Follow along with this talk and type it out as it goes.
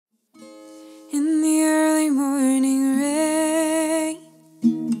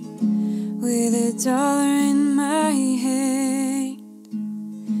dollar in my hand,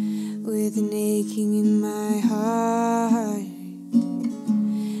 with an aching in my heart,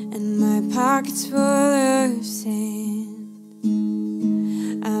 and my pockets full of sand.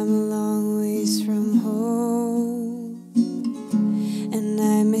 I'm a long ways from home, and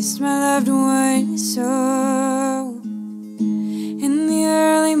I missed my loved one so. In the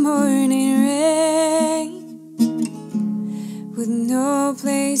early morning rain, with no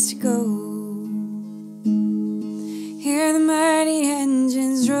place to go, hear the mighty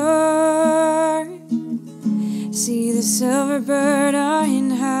engines roar, see the silver bird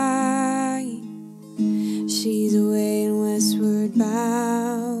on high. She's away and westward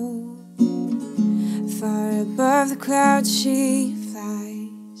bound, far above the clouds she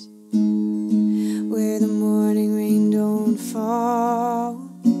flies, where the morning rain don't fall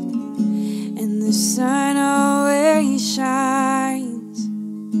and the sun always shines.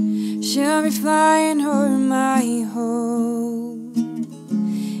 She'll be flying over my home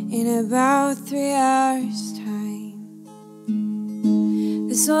in about 3 hours' time.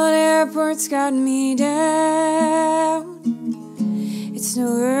 This old airport's got me down, it's no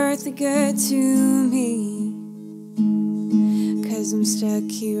earthly good to me, 'cause I'm stuck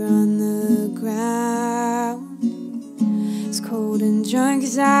here on the ground, as cold and drunk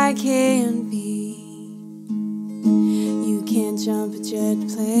as I can be. You can't jump a jet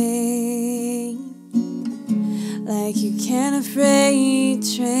plane like you can a freight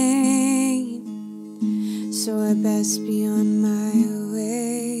train, so I best be on my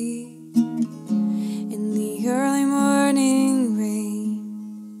way in the early morning rain.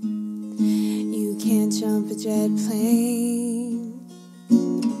 You can't jump a jet plane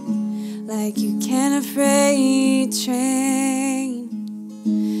like you can a freight train,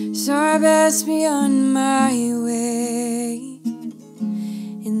 so I best be on my way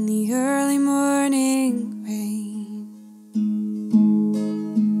in the early morning rain.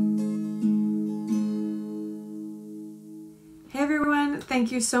 Hey everyone,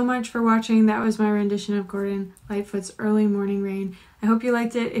 thank you so much for watching. That was my rendition of Gordon Lightfoot's Early Morning Rain. I hope you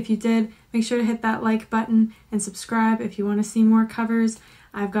liked it. If you did, make sure to hit that like button and subscribe if you want to see more covers.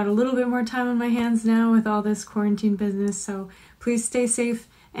 I've got a little bit more time on my hands now with all this quarantine business, so please stay safe,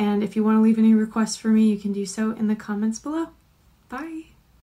 and if you want to leave any requests for me, you can do so in the comments below. Bye!